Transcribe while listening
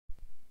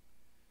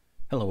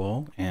Hello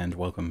all, and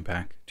welcome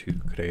back to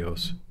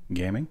Chreos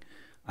Gaming.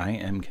 I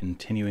am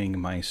continuing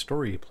my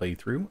story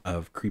playthrough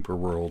of Creeper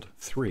World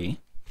 3.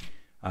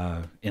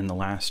 In the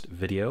last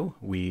video,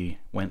 we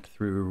went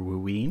through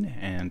Ruin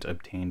and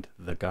obtained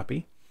the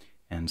guppy,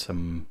 and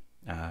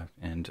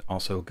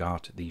also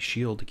got the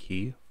shield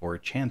key for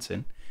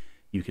Chanson.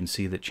 You can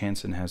see that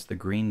Chanson has the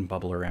green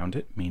bubble around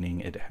it, meaning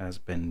it has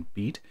been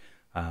beat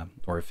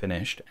or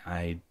finished.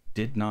 I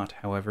did not,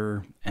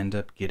 however, end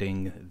up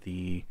getting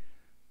the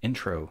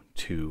intro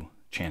to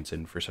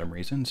Chanson for some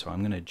reason, so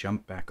I'm going to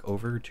jump back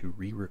over to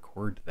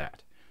re-record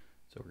that.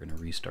 So we're going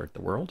to restart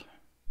the world.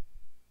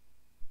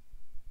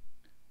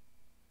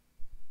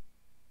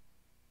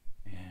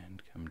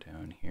 And come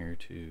down here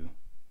to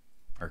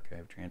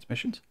Archive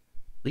Transmissions.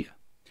 Leah.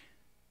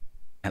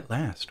 At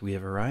last, we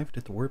have arrived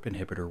at the warp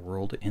inhibitor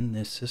world in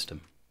this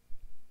system.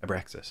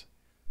 Abraxis.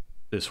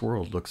 This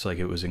world looks like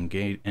it was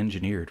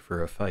engineered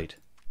for a fight.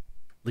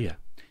 Leah.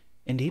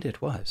 Indeed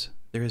it was.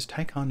 There is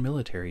Ticon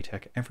military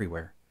tech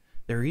everywhere.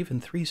 There are even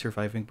 3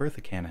 surviving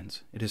Berthas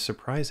cannons. It is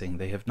surprising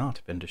they have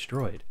not been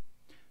destroyed.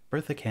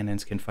 Berthas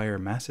cannons can fire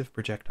massive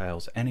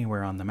projectiles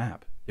anywhere on the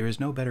map. There is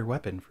no better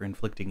weapon for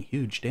inflicting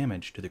huge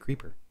damage to the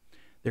creeper.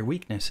 Their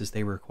weakness is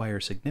they require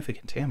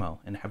significant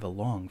ammo and have a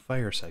long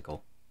fire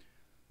cycle.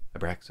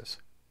 Abraxis.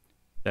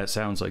 That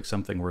sounds like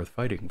something worth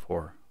fighting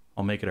for.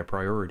 I'll make it a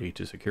priority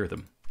to secure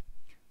them.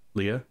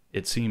 Leah,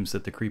 it seems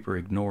that the creeper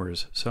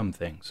ignores some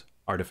things.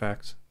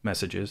 Artifacts,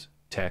 messages,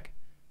 tech,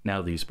 now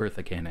these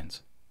Berthas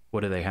cannons.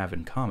 What do they have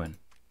in common?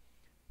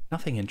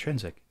 Nothing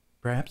intrinsic.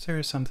 Perhaps there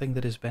is something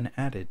that has been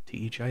added to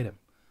each item.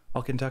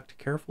 I'll conduct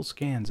careful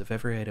scans of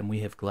every item we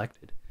have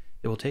collected.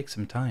 It will take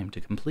some time to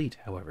complete,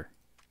 however.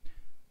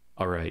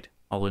 Alright,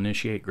 I'll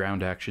initiate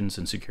ground actions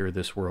and secure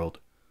this world.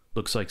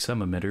 Looks like some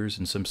emitters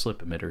and some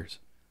slip emitters.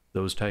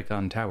 Those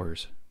Ticon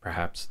towers,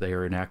 perhaps they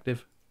are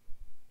inactive?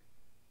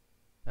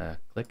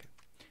 Click.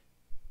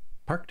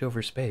 Parked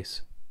over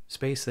space.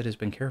 Space that has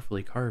been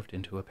carefully carved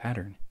into a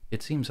pattern.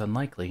 It seems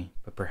unlikely,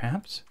 but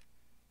perhaps?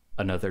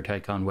 Another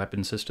Ticon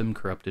weapon system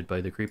corrupted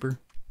by the creeper?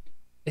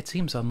 It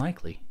seems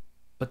unlikely,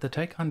 but the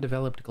Ticon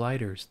developed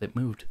gliders that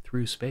moved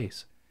through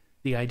space.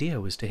 The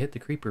idea was to hit the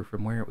creeper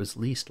from where it was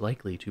least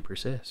likely to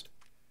persist.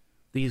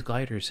 These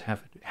gliders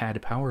have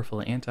had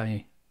powerful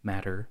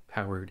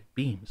antimatter-powered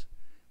beams.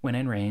 When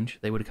in range,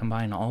 they would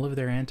combine all of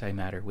their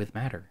antimatter with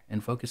matter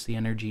and focus the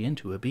energy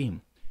into a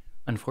beam.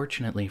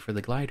 Unfortunately for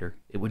the glider,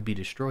 it would be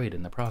destroyed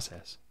in the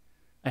process.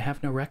 I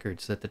have no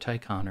records that the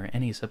Ticon or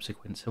any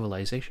subsequent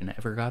civilization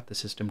ever got the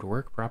system to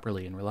work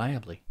properly and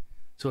reliably,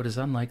 so it is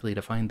unlikely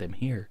to find them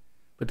here,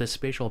 but this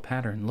spatial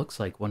pattern looks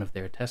like one of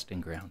their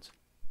testing grounds.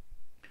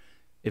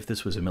 If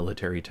this was a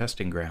military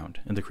testing ground,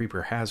 and the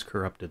creeper has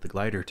corrupted the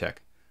glider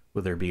tech,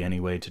 will there be any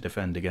way to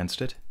defend against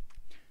it?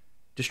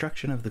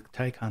 Destruction of the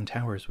Ticon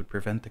towers would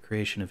prevent the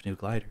creation of new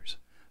gliders.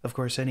 Of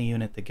course, any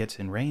unit that gets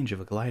in range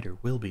of a glider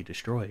will be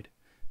destroyed.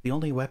 The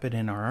only weapon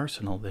in our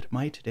arsenal that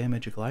might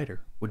damage a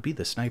glider would be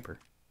the sniper.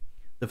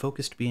 The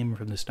focused beam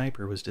from the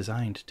sniper was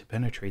designed to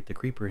penetrate the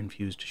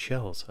creeper-infused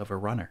shells of a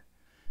runner.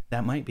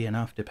 That might be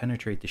enough to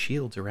penetrate the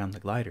shields around the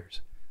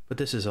gliders, but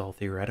this is all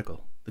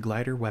theoretical. The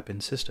glider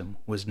weapon system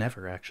was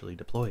never actually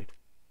deployed.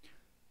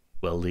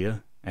 Well,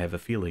 Leah, I have a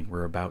feeling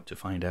we're about to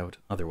find out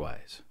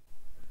otherwise.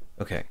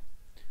 Okay,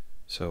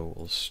 so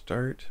we'll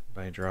start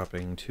by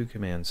dropping 2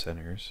 command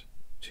centers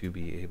to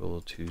be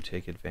able to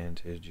take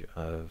advantage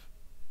of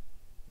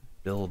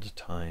build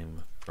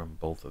time from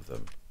both of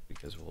them,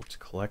 because we'll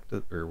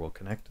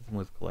connect them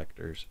with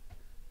collectors,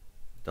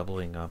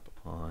 doubling up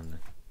on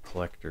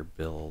collector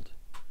build,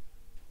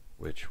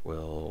 which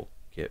will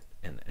get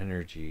an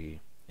energy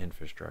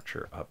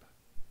infrastructure up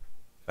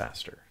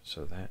faster.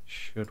 So that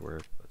should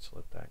work. Let's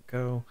let that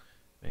go.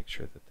 Make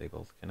sure that they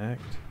both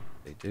connect.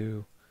 They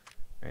do.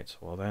 Alright, so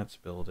while that's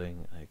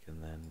building, I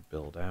can then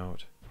build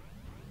out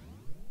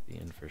the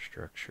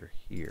infrastructure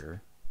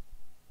here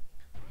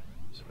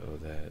so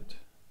that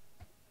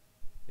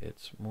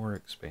it's more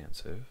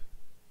expansive.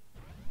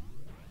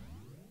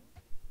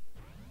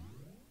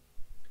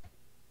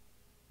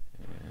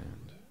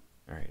 And,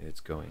 alright, it's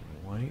going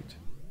white,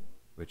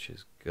 which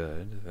is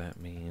good. That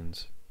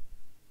means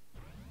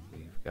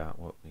we've got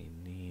what we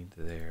need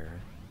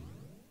there.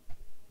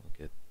 We'll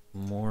get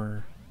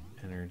more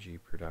energy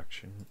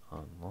production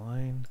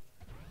online.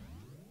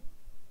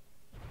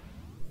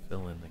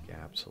 Fill in the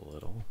gaps a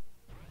little.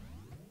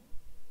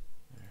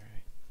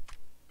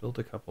 Build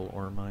a couple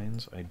ore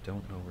mines. I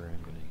don't know where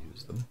I'm going to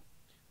use them,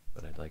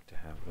 but I'd like to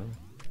have them.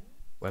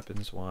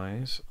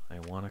 Weapons-wise, I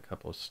want a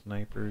couple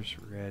snipers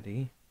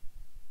ready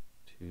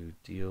to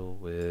deal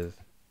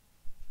with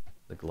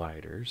the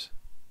gliders.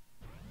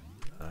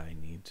 I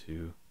need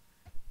to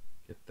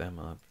get them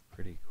up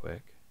pretty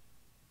quick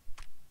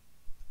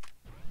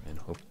and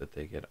hope that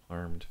they get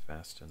armed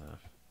fast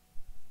enough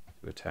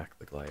to attack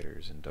the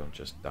gliders and don't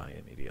just die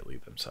immediately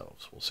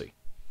themselves. We'll see.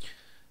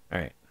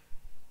 Alright.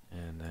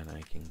 And then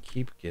I can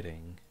keep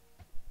getting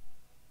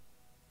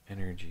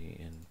energy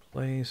in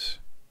place,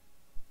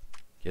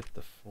 get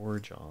the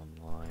forge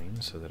online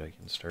so that I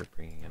can start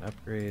bringing in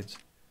upgrades,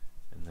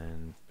 and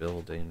then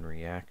build in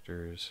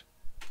reactors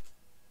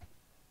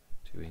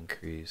to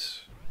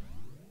increase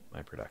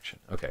my production.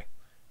 Okay,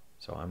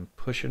 so I'm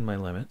pushing my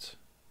limits.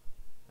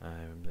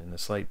 I'm in a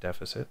slight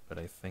deficit, but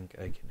I think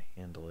I can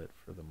handle it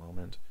for the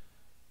moment.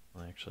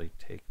 I'll actually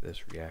take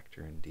this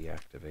reactor and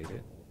deactivate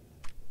it.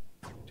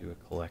 Do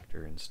a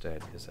collector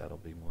instead, because that'll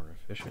be more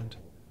efficient.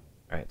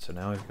 Alright, so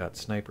now I've got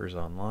snipers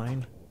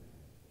online.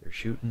 They're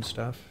shooting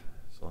stuff,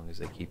 as long as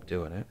they keep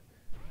doing it.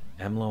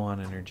 I'm low on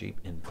energy,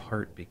 in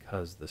part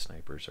because the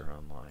snipers are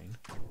online.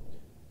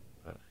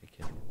 But I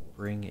can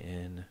bring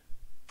in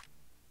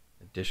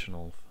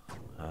additional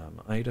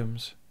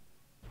items.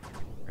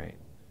 Right,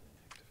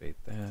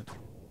 activate that.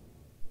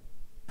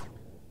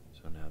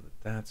 So now that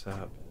that's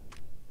up,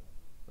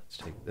 let's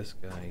take this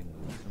guy,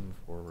 move him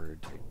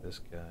forward, take this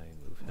guy,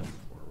 move him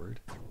forward.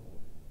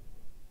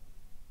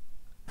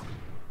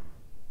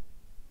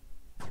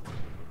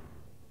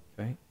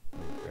 Okay,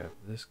 grab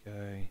this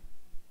guy,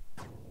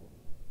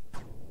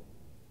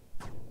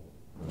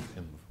 move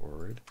him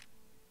forward.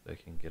 So I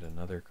can get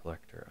another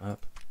collector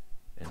up,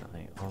 and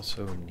I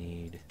also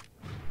need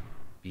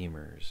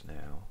beamers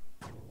now.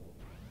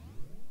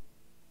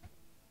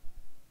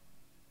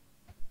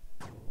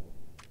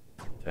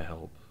 To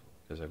help,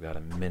 because I've got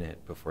a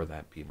minute before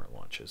that beamer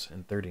launches,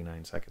 and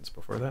 39 seconds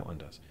before that one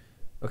does.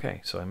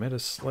 Okay, so I'm at a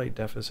slight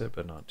deficit,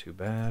 but not too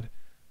bad.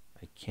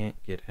 I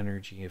can't get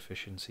energy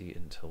efficiency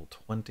until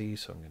 20,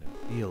 so I'm going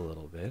to be a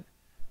little bit.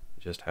 I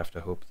just have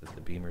to hope that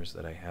the beamers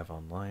that I have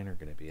online are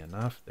going to be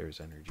enough. There's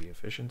energy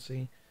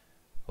efficiency.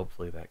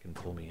 Hopefully that can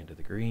pull me into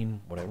the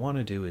green. What I want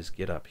to do is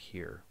get up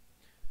here.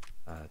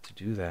 To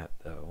do that,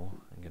 though,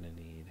 I'm going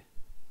to need...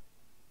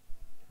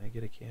 Can I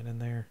get a cannon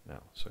there?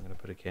 No, so I'm going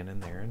to put a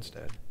cannon there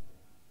instead.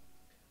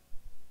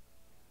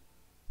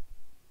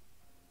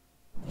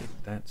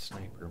 Get that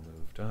sniper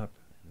moved up,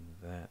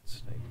 and that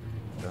sniper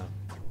moved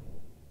up.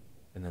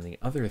 And then the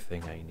other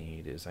thing I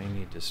need is I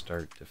need to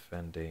start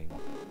defending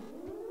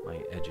my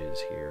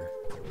edges here.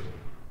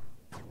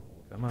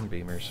 Come on,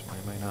 beamers. Why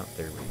am I not?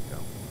 There we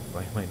go.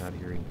 Why am I not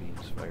hearing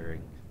beams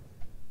firing?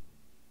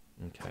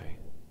 Okay.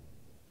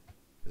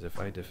 Because if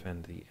I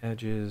defend the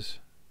edges,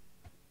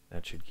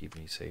 that should keep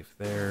me safe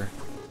there.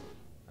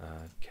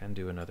 Can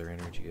do another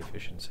energy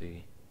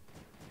efficiency.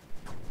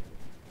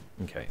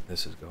 Okay,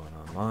 this is going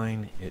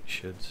online. It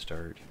should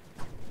start.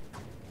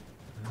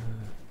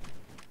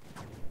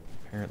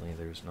 Apparently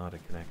there's not a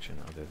connection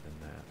other than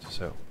that.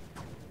 So,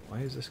 why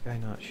is this guy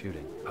not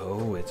shooting?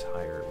 Oh, it's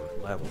higher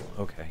level.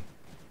 Okay.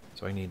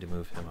 So I need to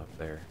move him up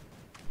there.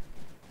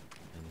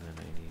 And then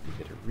I need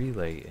to get a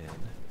relay in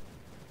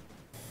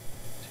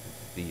to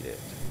feed it.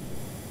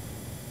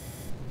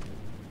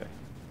 Okay.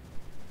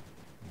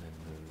 And then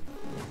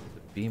move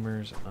the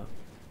beamers up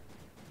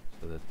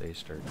so that they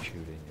start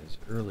shooting as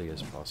early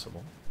as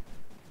possible.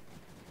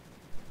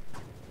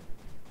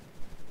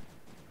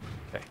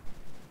 Okay.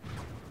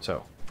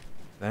 So,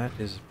 that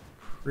is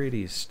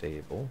pretty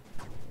stable.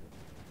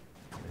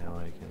 Now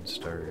I can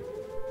start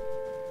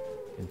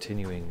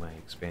continuing my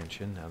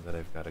expansion now that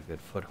I've got a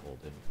good foothold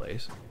in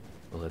place.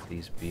 We'll let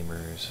these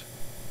beamers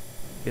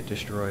get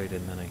destroyed,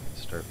 and then I can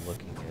start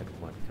looking at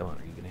what... Come on,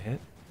 are you going to hit?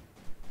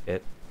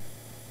 Hit.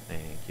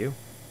 Thank you.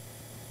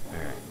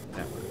 Alright,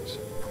 that works.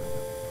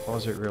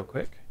 Pause it real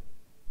quick.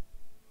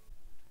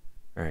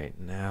 Alright,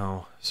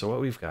 now, so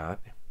what we've got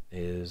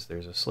is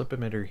there's a slip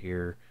emitter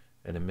here,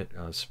 and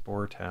a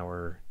spore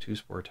tower, 2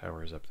 spore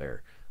towers up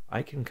there.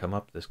 I can come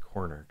up this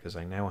corner because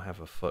I now have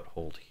a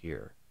foothold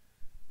here.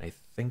 I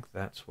think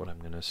that's what I'm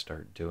going to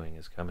start doing,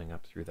 is coming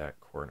up through that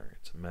corner.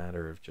 It's a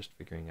matter of just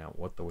figuring out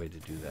what the way to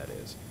do that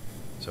is.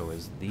 So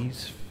as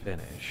these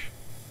finish,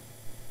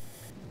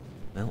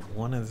 well,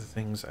 one of the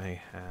things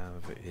I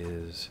have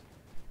is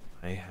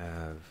I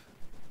have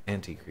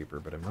anti-creeper,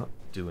 but I'm not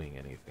doing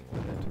anything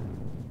with it.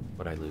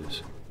 What'd I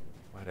lose?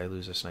 Why'd I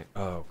lose a snipe?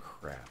 Oh,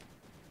 crap.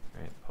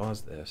 Alright,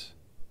 pause this.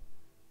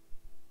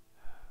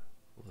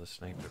 Pull the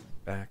sniper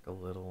back a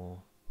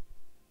little.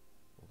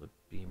 Pull the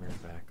beamer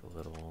back a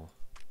little.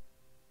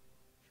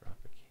 Drop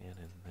a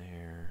cannon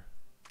there.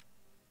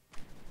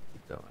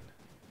 Keep going.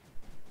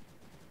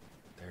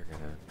 They're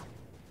gonna...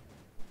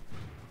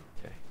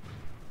 Okay.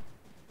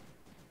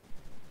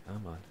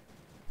 Come on.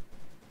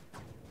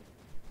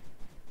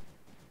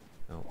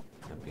 No,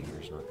 that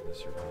beamer's not gonna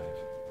survive.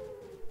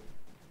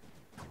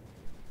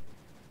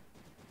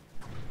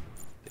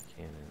 The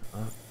cannon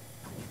up.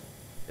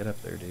 Get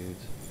up there,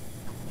 dudes.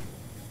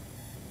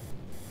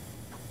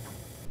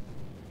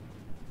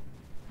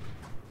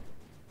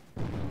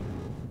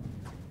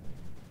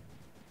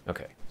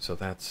 Okay, so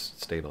that's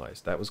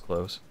stabilized. That was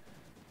close.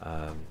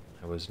 I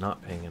was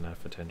not paying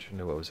enough attention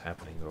to what was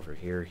happening over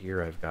here.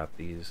 Here I've got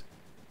these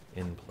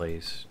in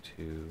place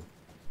to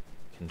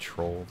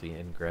control the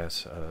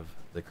ingress of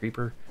the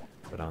creeper,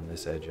 but on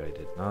this edge I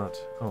did not.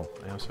 Oh,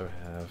 I also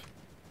have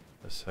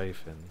a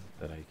siphon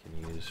that I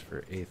can use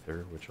for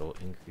Aether, which will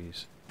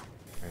increase...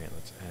 Alright,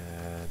 let's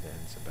add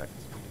and some back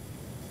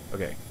speed.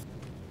 Okay,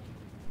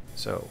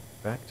 so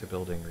back to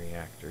building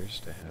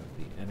reactors to have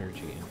the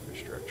energy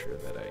infrastructure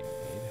that I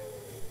need.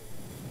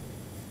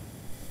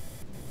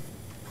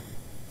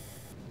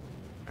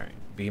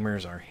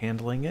 beamers are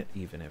handling it,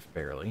 even if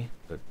barely,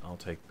 but I'll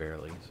take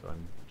barely. So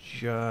I'm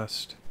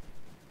just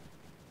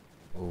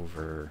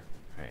over...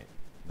 Alright,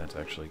 that's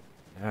actually...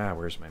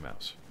 where's my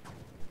mouse?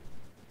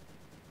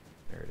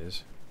 There it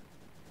is.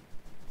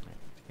 Right,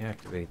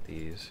 deactivate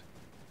these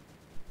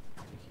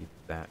to keep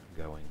that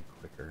going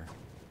quicker.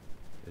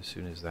 As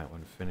soon as that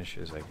one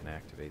finishes, I can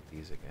activate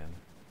these again.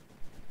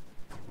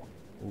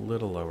 A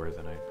little lower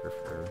than I'd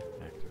prefer.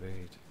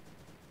 Activate.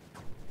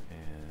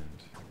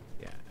 And,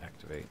 yeah,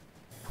 activate.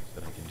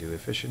 Then I can do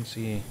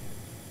efficiency,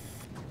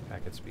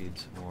 packet speed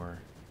some more.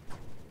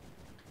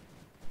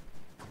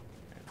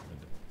 Right,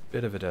 a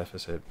bit of a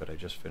deficit, but I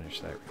just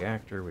finished that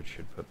reactor, which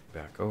should put me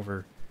back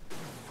over.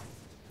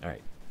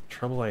 Alright,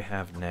 trouble I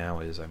have now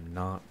is I'm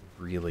not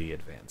really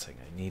advancing.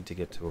 I need to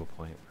get to a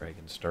point where I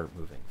can start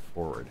moving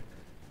forward.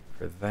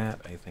 For that,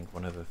 I think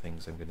one of the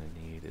things I'm going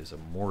to need is a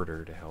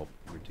mortar to help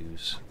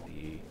reduce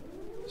the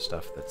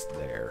stuff that's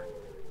there.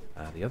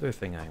 The other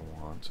thing I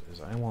want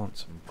is I want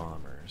some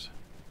bombers.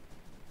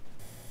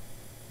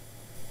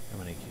 How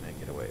many can I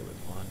get away with?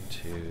 1,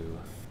 2,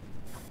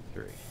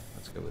 3.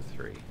 Let's go with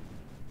 3.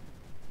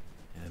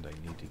 And I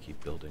need to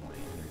keep building my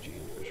energy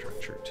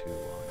infrastructure too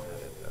while I'm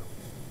at it, though.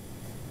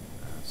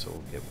 So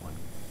we'll get one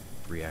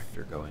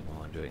reactor going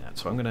while I'm doing that.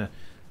 So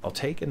I'll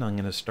take and I'm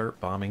gonna start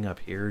bombing up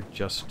here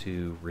just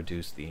to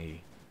reduce the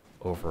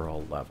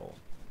overall level.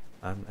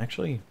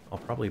 Actually, I'll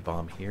probably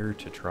bomb here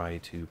to try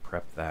to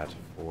prep that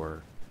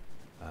for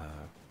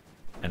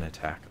an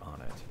attack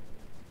on it,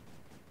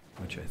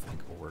 which I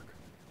think will work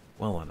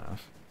well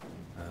enough.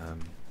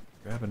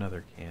 Grab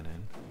another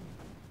cannon,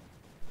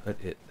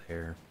 put it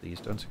there. Please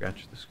don't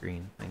scratch the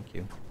screen, thank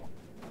you.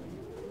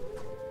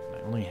 And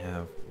I only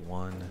have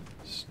one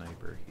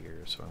sniper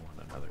here, so I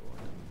want another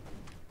one.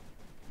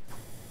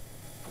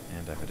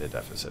 And I'm at a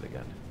deficit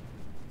again.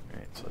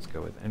 Alright, so let's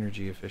go with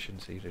energy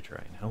efficiency to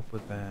try and help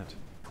with that.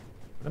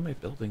 What am I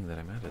building that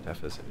I'm at a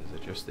deficit? Is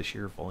it just the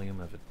sheer volume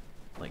of it,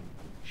 like,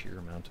 sheer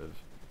amount of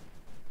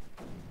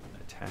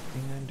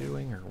attacking I'm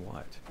doing, or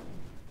what?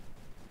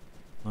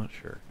 Not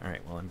sure.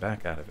 Alright, well I'm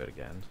back out of it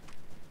again.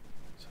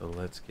 So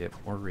let's get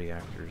more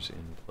reactors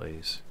in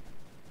place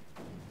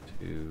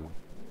to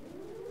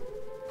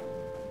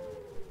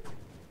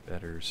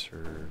better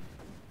serve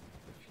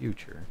the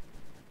future.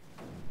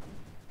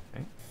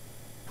 Okay.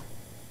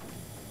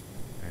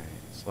 Alright,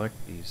 select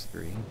these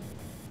 3.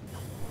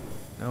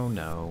 No,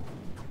 no.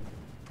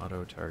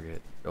 Auto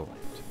target, go land.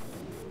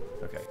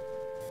 Okay.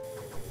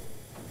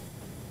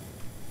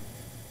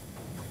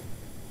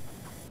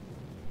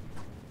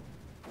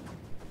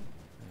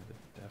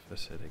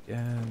 Deficit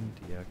again,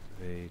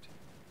 deactivate,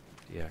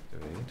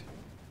 deactivate.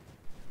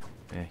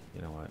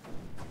 You know what?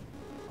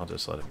 I'll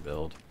just let it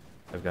build.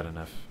 I've got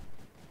enough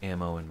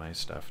ammo in my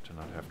stuff to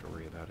not have to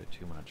worry about it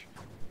too much.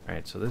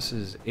 Alright, so this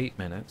is 8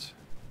 minutes.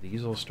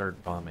 These will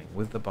start bombing.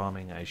 With the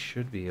bombing, I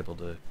should be able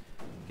to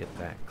get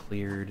that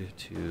cleared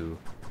to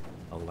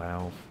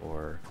allow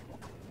for...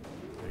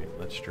 Alright,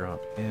 let's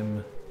drop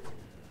him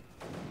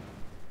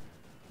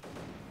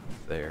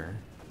there.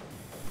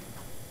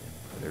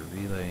 Put a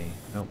relay...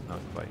 Nope, not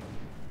quite.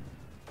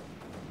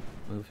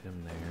 Move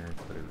him there,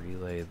 put a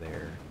relay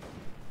there.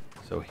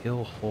 So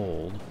he'll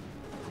hold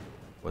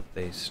what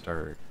they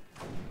start,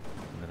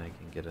 and then I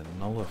can get a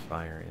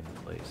nullifier in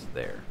place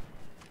there.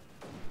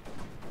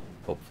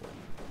 Hopefully.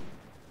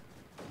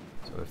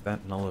 So if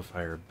that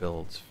nullifier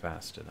builds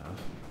fast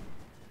enough,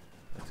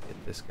 let's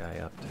get this guy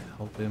up to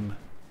help him.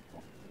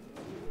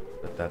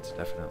 But that's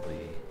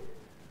definitely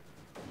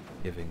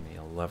giving me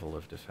a level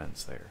of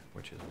defense there,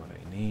 which is what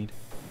I need.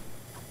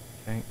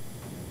 Okay.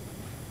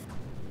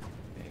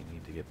 I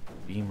need to get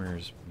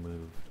beamers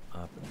moved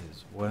up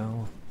as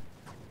well.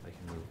 I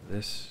can move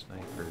this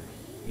sniper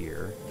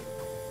here.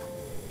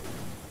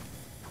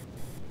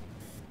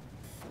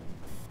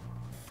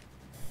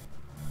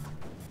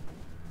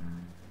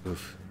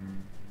 Oof.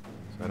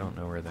 So I don't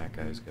know where that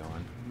guy's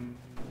going.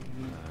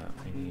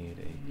 I need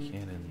a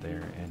cannon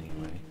there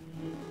anyway.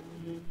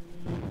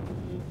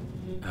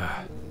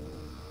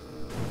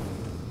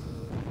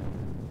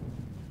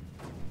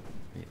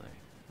 Relay.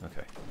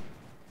 Okay.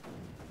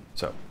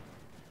 So,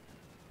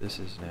 this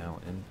is now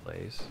in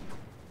place.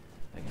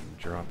 I can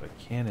drop a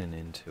cannon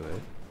into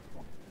it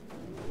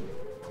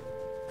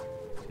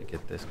to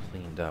get this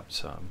cleaned up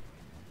some.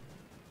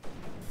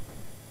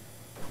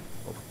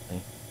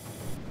 Hopefully.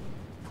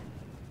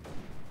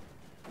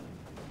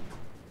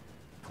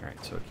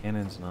 Alright, so a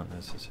cannon's not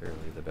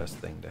necessarily the best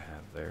thing to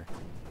have there.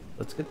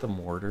 Let's get the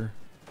mortar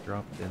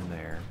dropped in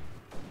there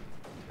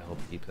to help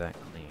keep that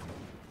clean.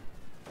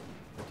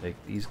 We'll take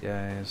these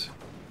guys,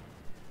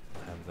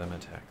 have them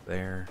attack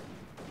there.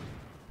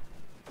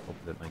 Hope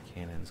that my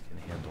cannons can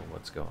handle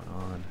what's going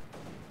on.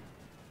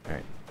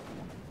 Alright.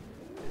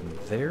 And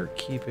they're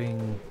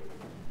keeping...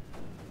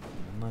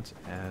 And let's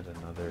add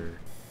another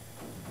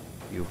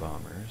few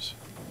bombers.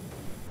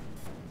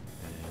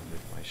 And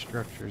if my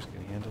structures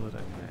can handle it,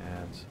 I'm going to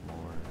add some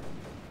more.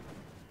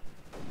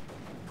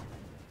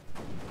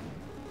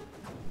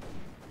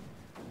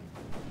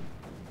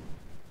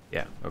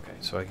 Yeah, okay,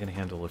 so I can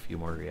handle a few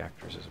more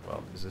reactors as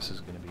well, because this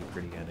is going to be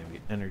pretty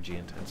energy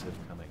intensive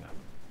coming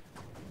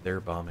up. They're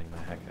bombing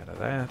the heck out of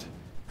that,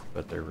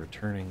 but they're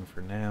returning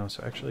for now.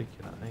 So actually,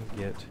 can I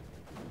get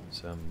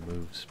some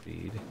move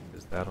speed?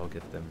 Because that'll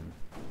get them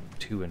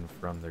to and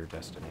from their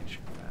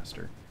destination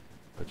faster,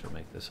 which will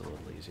make this a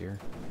little easier.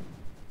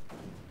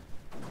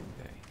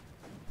 Okay,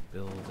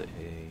 build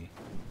a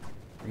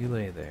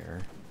relay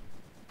there,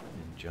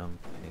 and jump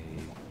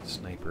a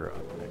sniper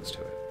up next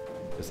to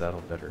it, because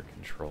that'll better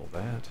control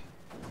that.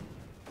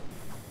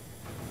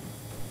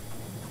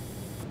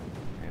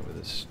 Alright, with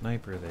a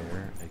sniper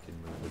there, I can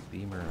move the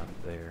beamer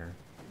up there,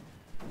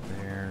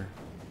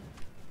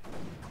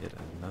 get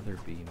another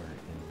beamer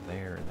in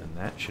there, and then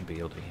that should be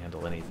able to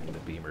handle anything the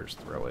beamers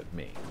throw at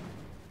me.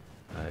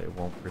 It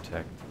won't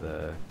protect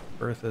the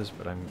Berthas,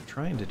 but I'm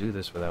trying to do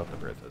this without the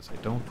Berthas. I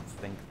don't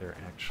think they're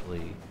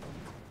actually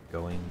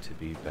going to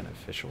be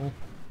beneficial,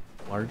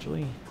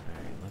 largely.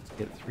 Alright, let's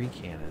get 3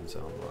 cannons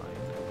online.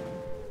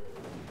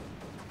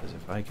 Because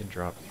if I can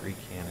drop 3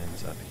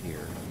 cannons up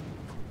here...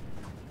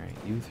 Alright,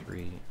 you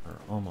 3 are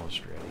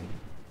almost ready.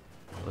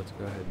 Let's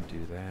go ahead and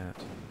do that.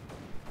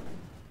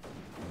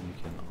 You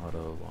can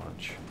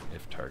auto-launch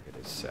if target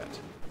is set.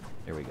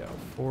 There we go.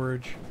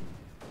 Forge,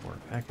 more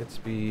packet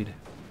speed,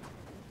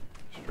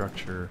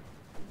 structure,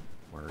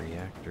 more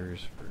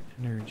reactors for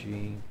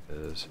energy,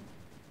 because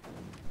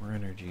more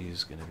energy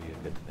is going to be a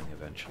good thing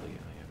eventually,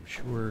 I am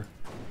sure.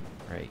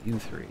 Alright, you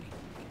 3,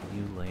 can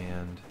you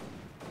land?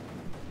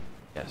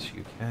 Yes,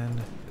 you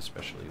can,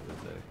 especially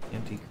with the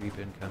anti-creep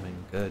incoming.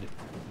 Good.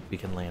 We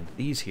can land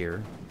these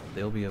here.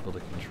 They'll be able to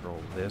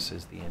control this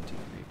as the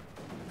anti-creep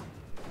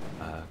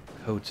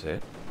coats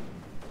it.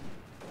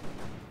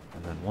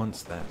 And then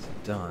once that's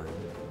done,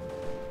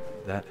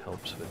 that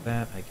helps with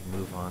that. I can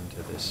move on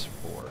to this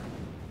spore.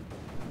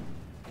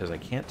 Because I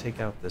can't take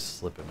out this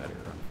slip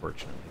emitter,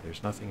 unfortunately.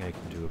 There's nothing I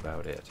can do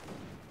about it.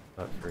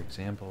 But for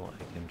example,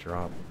 I can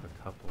drop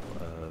a couple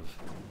of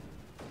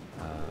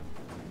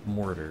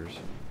mortars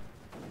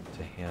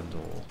to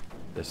handle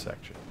this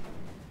section.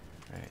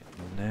 Alright,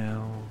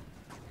 now,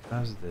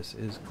 because this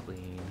is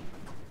clean,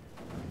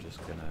 I'm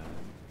just gonna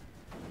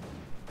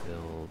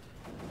build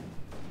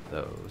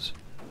those.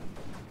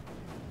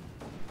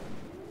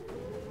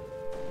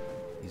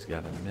 He's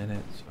got a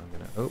minute, so I'm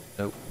gonna... Oh,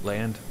 no,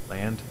 land.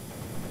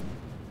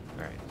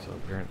 Alright, so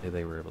apparently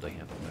they were able to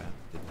handle that.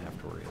 Didn't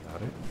have to worry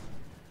about it.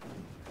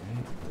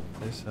 Alright, move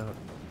this up,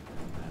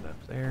 that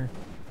up there.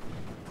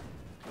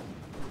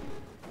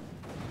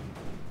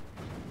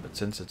 But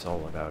since it's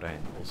all about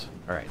angles...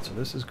 Alright, so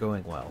this is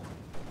going well.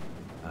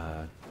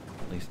 At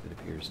least it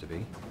appears to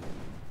be.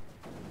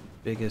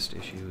 Biggest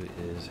issue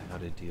is how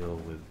to deal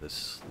with the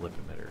slip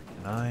emitter.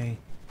 Can I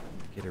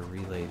get a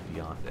relay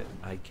beyond it?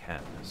 I can.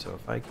 So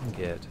if I can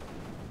get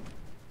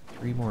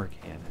 3 more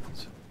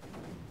cannons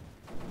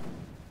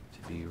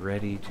to be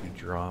ready to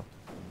drop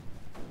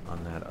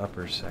on that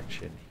upper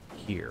section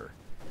here,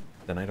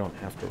 then I don't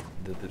have to...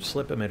 The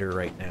slip emitter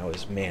right now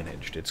is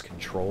managed. It's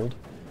controlled.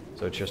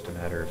 So it's just a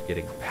matter of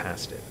getting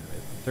past it. I'm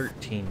at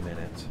 13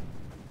 minutes.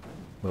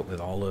 But with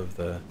all of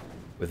the...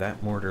 With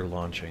that mortar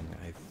launching,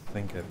 I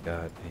think I've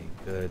got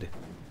a good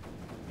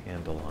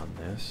handle on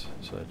this.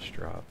 So let's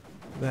drop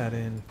that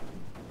in.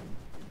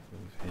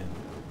 Move him.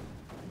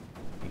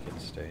 He can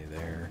stay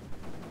there.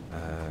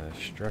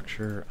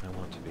 Structure, I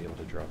want to be able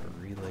to drop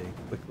a relay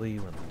quickly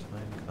when the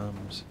time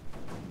comes.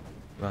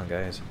 Come on,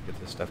 guys. Get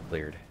this stuff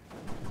cleared.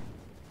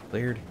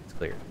 Cleared? It's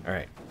cleared.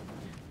 Alright.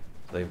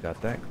 So they've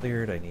got that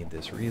cleared. I need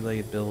this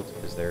relay built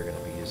because they're going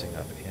to be using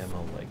up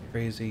ammo like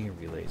crazy.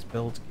 Relay's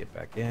built. Get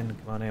back in.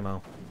 Come on,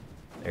 ammo.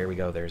 There we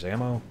go. There's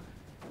ammo.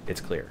 It's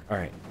clear.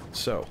 Alright,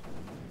 so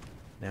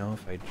now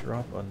if I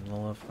drop a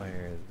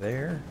nullifier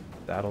there,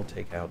 that'll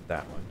take out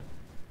that one.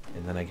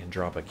 And then I can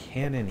drop a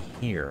cannon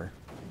here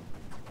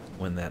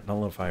when that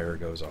nullifier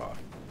goes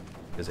off.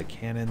 Because a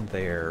cannon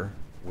there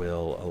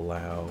will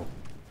allow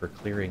for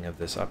clearing of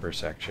this upper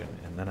section.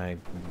 And then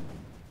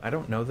I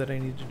don't know that I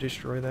need to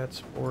destroy that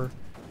spore,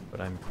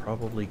 but I'm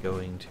probably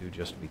going to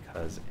just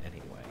because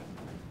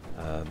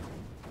anyway.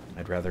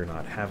 I'd rather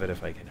not have it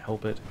if I can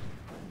help it.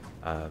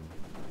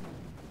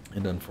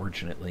 And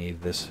unfortunately,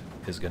 this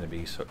is going to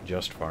be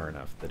just far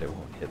enough that it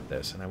won't hit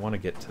this, and I want to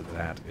get to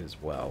that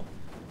as well.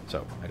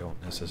 So I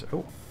don't necessarily...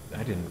 Oh,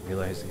 I didn't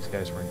realize these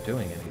guys weren't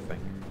doing anything.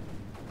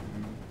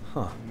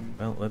 Huh.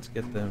 Well, let's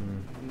get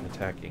them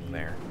attacking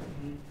there.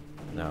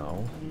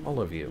 No, all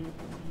of you.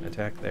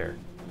 Attack there.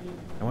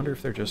 I wonder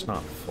if they're just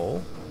not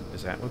full?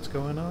 Is that what's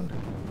going on?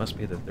 Must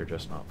be that they're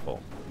just not full.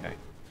 Okay.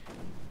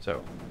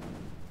 So,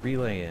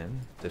 relay in,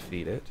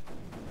 defeat it,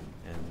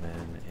 and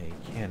then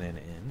a cannon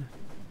in.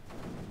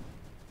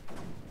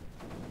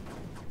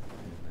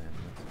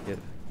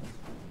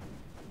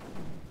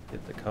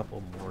 Get the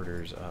couple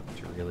mortars up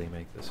to really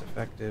make this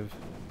effective.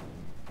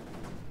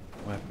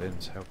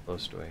 Weapons, how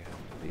close do I have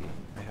to be?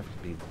 I have to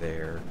be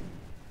there.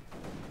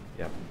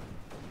 Yep.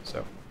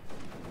 So,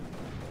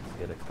 let's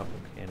get a couple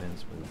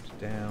cannons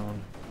moved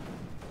down.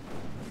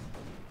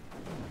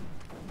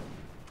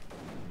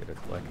 Get a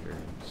collector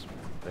in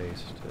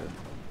space to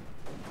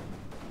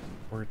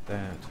import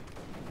that,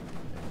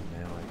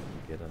 and now I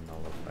can get a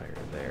nullifier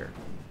there.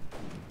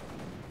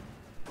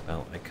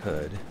 Well, I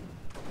could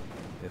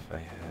if I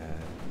had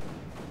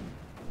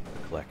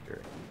a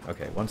collector.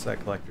 Okay, once that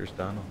collector's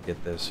done, I'll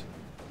get this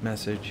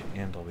message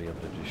and I'll be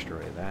able to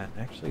destroy that.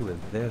 Actually,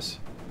 with this,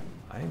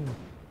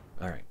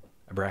 alright,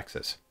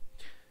 Abraxis.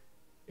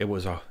 It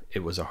was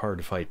a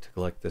hard fight to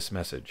collect this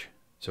message,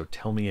 so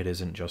tell me it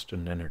isn't just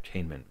an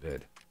entertainment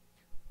vid.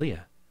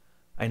 Leah,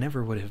 I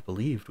never would have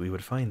believed we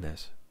would find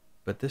this,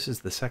 but this is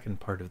the second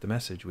part of the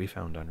message we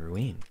found on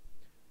Ruin.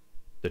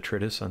 The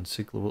treatise on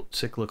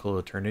cyclical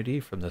eternity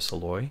from the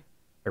Soloi.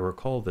 I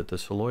recall that the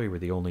Soloi were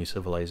the only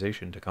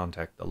civilization to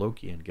contact the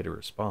Loki and get a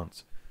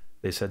response.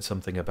 They said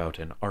something about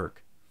an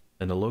ark,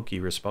 and the Loki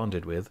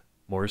responded with,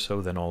 more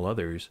so than all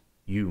others,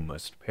 you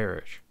must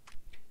perish.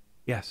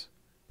 Yes,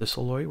 the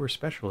Soloi were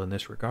special in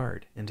this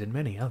regard, and in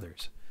many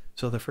others.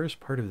 So the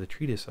first part of the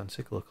treatise on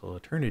cyclical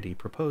eternity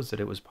proposed that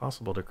it was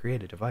possible to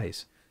create a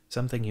device,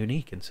 something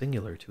unique and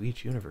singular to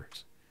each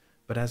universe.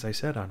 But as I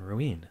said on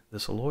Ruin, the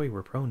Soloi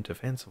were prone to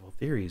fanciful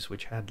theories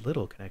which had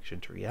little connection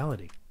to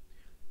reality.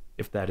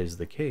 If that is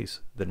the case,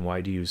 then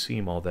why do you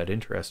seem all that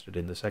interested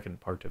in the second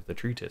part of the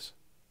treatise?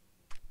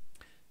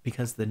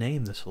 Because the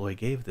name the Soloi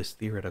gave this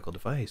theoretical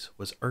device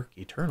was Ark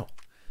Eternal.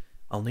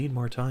 I'll need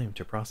more time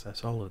to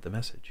process all of the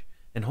message,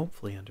 and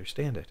hopefully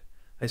understand it.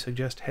 I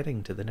suggest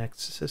heading to the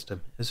next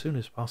system as soon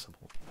as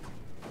possible.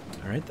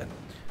 Alright then.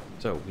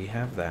 So we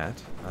have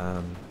that.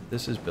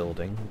 This is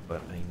building,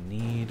 but I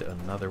need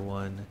another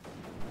one,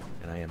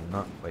 and I am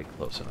not quite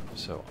close enough.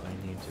 So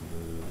I need to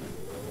move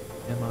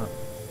him up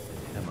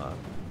and him up.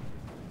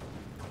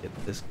 Get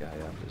this guy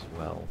up as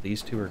well.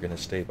 These two are going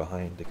to stay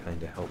behind to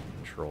kind of help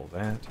control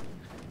that.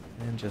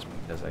 And just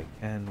because I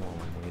can while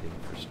I'm waiting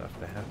for stuff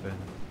to happen,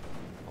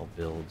 I'll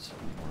build some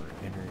more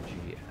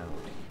energy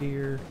out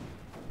here.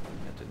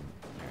 That didn't...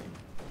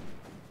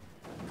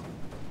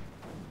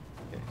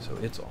 Okay, so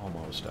it's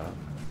almost up.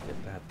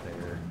 Get that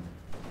there.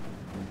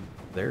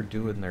 They're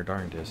doing their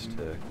darndest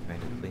to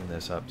kind of clean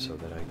this up so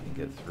that I can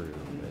get through,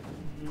 but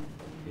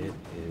it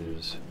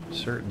is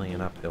certainly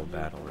an uphill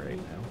battle right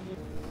now.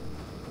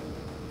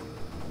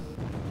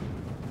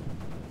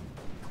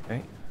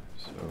 Okay,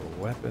 so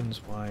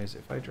weapons-wise,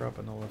 if I drop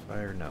a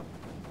nullifier, no.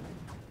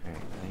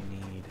 Alright, I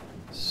need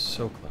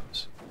so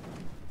close.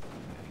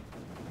 Okay.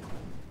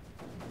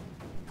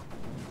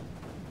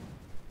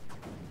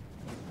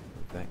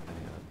 Move that guy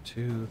up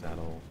too.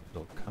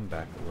 It'll come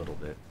back a little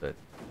bit, but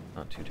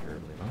not too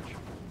terribly much.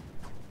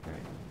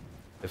 Alright.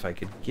 If I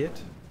could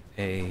get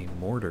a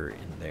mortar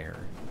in there,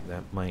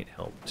 that might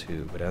help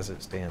too, but as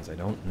it stands, I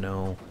don't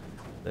know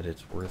that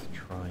it's worth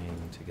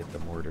trying to get the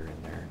mortar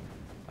in there.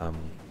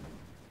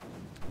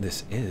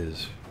 This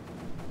is,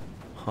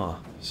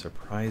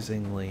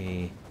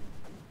 surprisingly,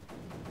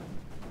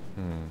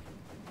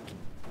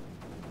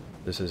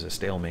 this is a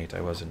stalemate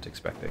I wasn't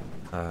expecting.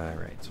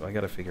 Alright, so I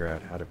gotta figure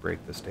out how to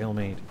break the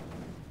stalemate.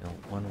 Now,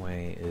 one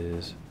way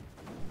is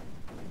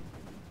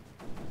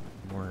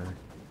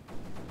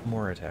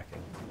more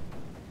attacking.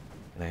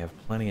 And I have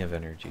plenty of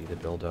energy to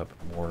build up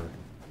more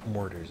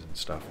mortars and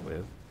stuff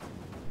with.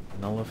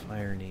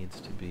 Nullifier needs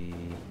to be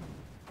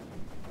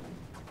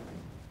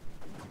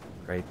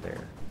right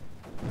there,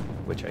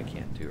 which I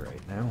can't do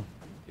right now.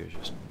 There's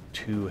just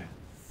too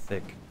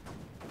thick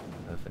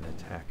of an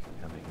attack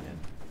coming in.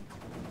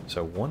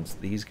 So once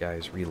these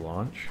guys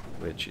relaunch,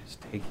 which is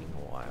taking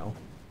a while,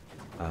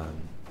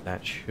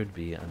 that should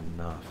be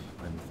enough,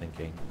 I'm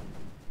thinking.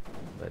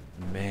 But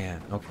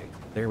man, okay,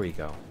 there we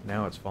go.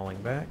 Now it's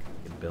falling back.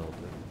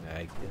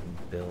 I can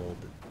build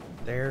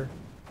there,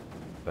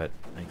 but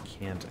I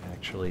can't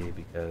actually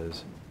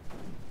because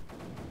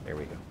there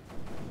we go.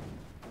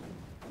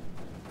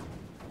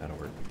 That'll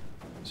work.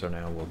 So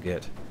now we'll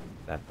get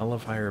that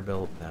nullifier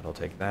built, that'll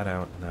take that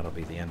out, and that'll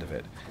be the end of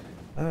it.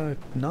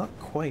 Not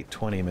quite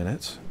 20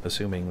 minutes,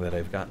 assuming that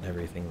I've gotten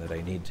everything that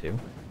I need to.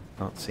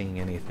 Not seeing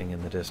anything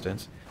in the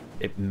distance.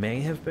 It may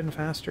have been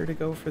faster to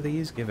go for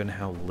these, given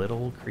how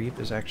little creep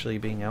is actually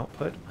being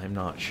output. I'm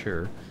not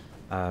sure.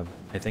 I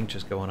think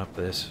just going up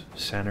this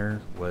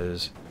center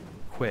was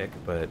quick,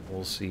 but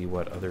we'll see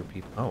what other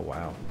people... Oh,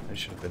 wow. I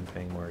should have been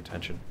paying more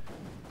attention.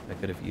 I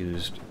could have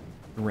used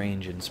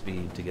range and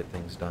speed to get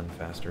things done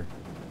faster.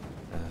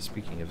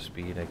 Speaking of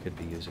speed, I could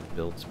be using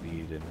build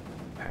speed and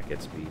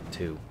packet speed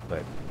too,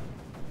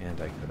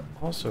 and I could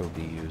also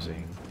be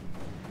using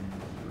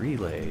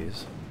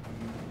relays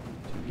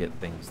to get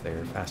things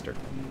there faster.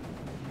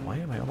 Why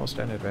am I almost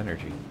out of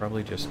energy?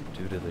 Probably just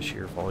due to the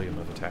sheer volume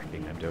of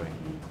attacking I'm doing.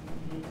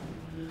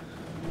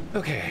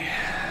 Okay.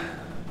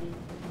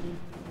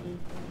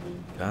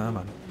 Come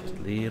on, just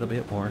a little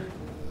bit more.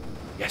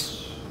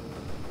 Yes!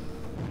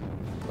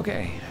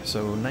 Okay,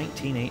 so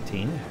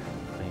 1918,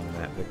 claim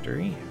that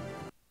victory.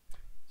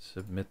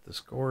 Submit the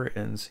score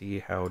and see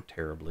how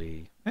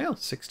terribly... Well,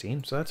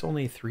 16, so that's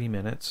only 3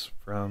 minutes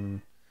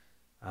from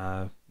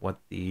what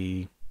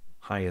the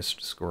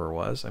highest score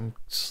was. I'm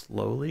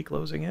slowly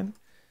closing in.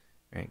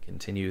 Alright,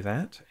 continue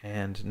that,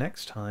 and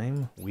next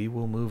time we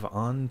will move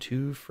on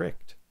to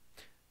Fricked.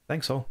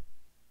 Thanks all.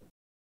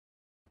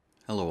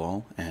 Hello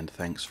all, and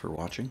thanks for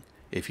watching.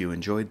 If you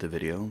enjoyed the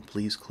video,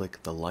 please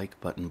click the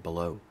like button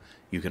below.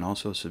 You can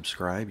also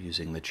subscribe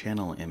using the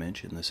channel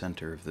image in the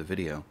center of the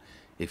video.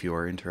 If you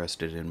are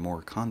interested in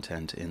more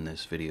content in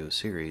this video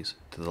series,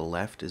 to the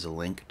left is a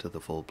link to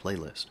the full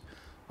playlist.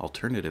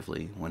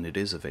 Alternatively, when it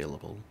is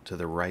available, to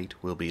the right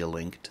will be a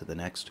link to the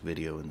next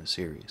video in the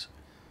series.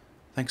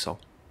 Thanks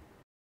all.